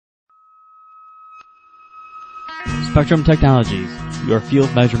Spectrum Technologies, your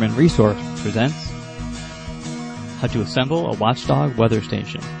field measurement resource, presents how to assemble a WatchDog weather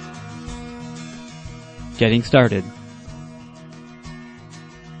station. Getting started.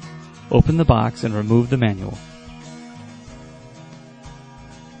 Open the box and remove the manual.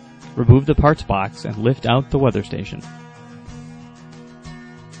 Remove the parts box and lift out the weather station.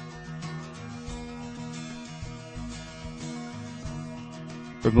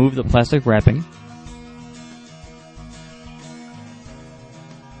 Remove the plastic wrapping.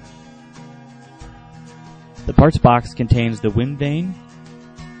 The parts box contains the wind vane,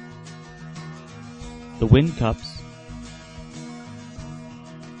 the wind cups,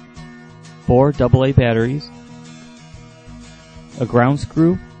 4 AA batteries, a ground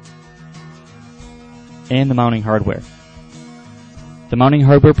screw, and the mounting hardware. The mounting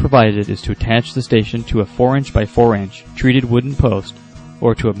hardware provided is to attach the station to a 4" by 4" treated wooden post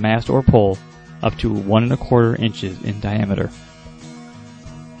or to a mast or pole up to 1 1/4 inches in diameter.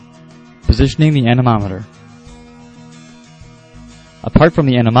 Positioning the anemometer. Apart from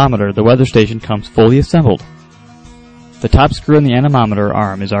the anemometer, the weather station comes fully assembled. The top screw in the anemometer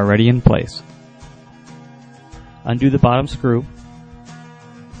arm is already in place. Undo the bottom screw.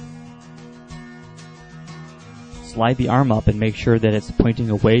 Slide the arm up and make sure that it's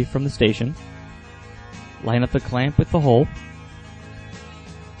pointing away from the station. Line up the clamp with the hole.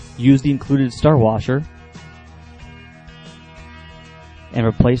 Use the included star washer and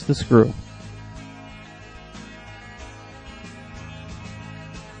replace the screw.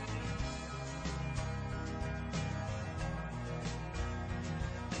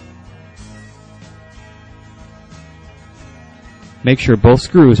 Make sure both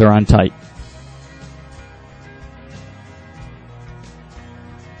screws are on tight.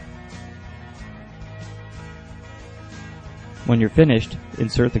 When you're finished,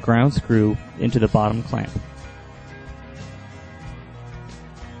 insert the ground screw into the bottom clamp.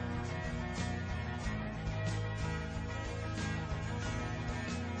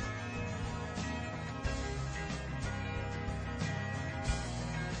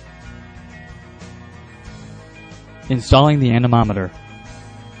 Installing the anemometer.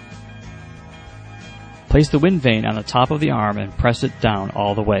 Place the wind vane on the top of the arm and press it down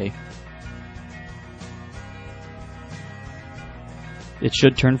all the way. It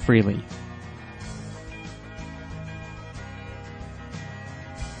should turn freely.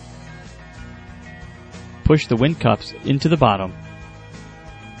 Push the wind cups into the bottom,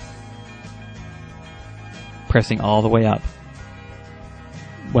 pressing all the way up.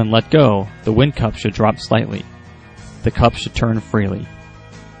 When let go, the wind cup should drop slightly. The cup should turn freely.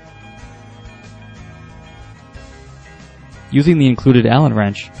 Using the included Allen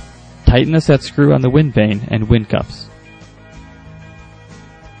wrench, tighten the set screw on the wind vane and wind cups.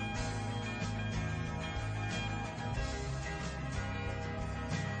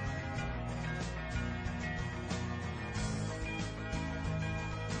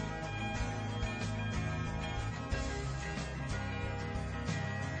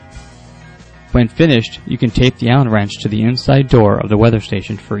 When finished, you can tape the Allen wrench to the inside door of the weather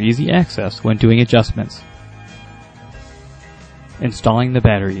station for easy access when doing adjustments. Installing the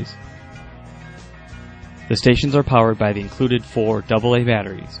batteries. The stations are powered by the included 4 AA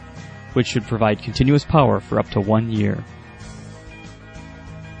batteries, which should provide continuous power for up to 1 year.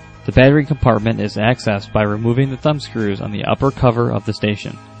 The battery compartment is accessed by removing the thumb screws on the upper cover of the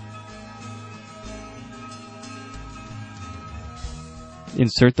station.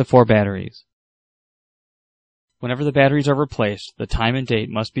 Insert the 4 batteries. Whenever the batteries are replaced, the time and date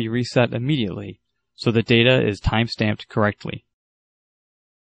must be reset immediately so the data is time-stamped correctly.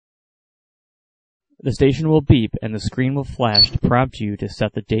 The station will beep and the screen will flash to prompt you to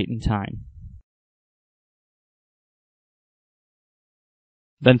set the date and time.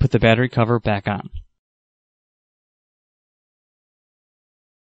 Then put the battery cover back on.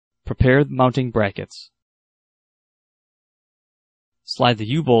 Prepare the mounting brackets. Slide the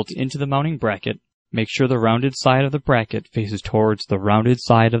U-bolt into the mounting bracket. Make sure the rounded side of the bracket faces towards the rounded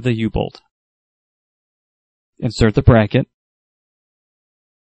side of the U-bolt. Insert the bracket.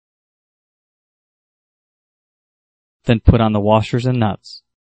 Then put on the washers and nuts.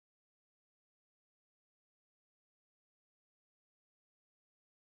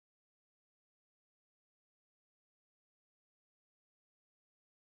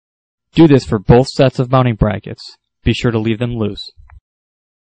 Do this for both sets of mounting brackets. Be sure to leave them loose.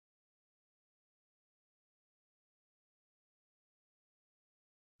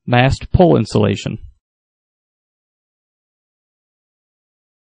 Mast pole installation.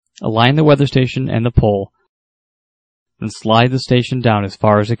 Align the weather station and the pole, then slide the station down as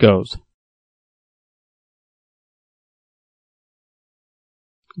far as it goes.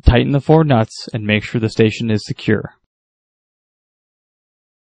 Tighten the 4 nuts and make sure the station is secure.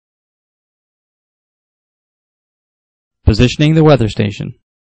 Positioning the weather station.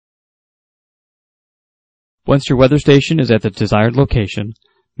 Once your weather station is at the desired location,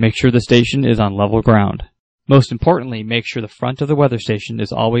 make sure the station is on level ground. Most importantly, make sure the front of the weather station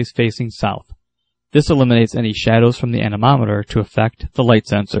is always facing south. This eliminates any shadows from the anemometer to affect the light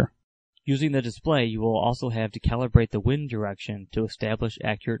sensor. Using the display, you will also have to calibrate the wind direction to establish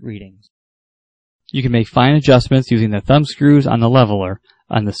accurate readings. You can make fine adjustments using the thumb screws on the leveler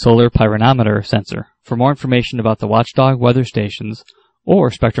on the solar pyranometer sensor. For more information about the WatchDog weather stations or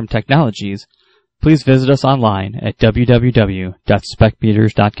Spectrum Technologies, please visit us online at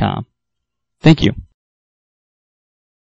www.specmeters.com. Thank you.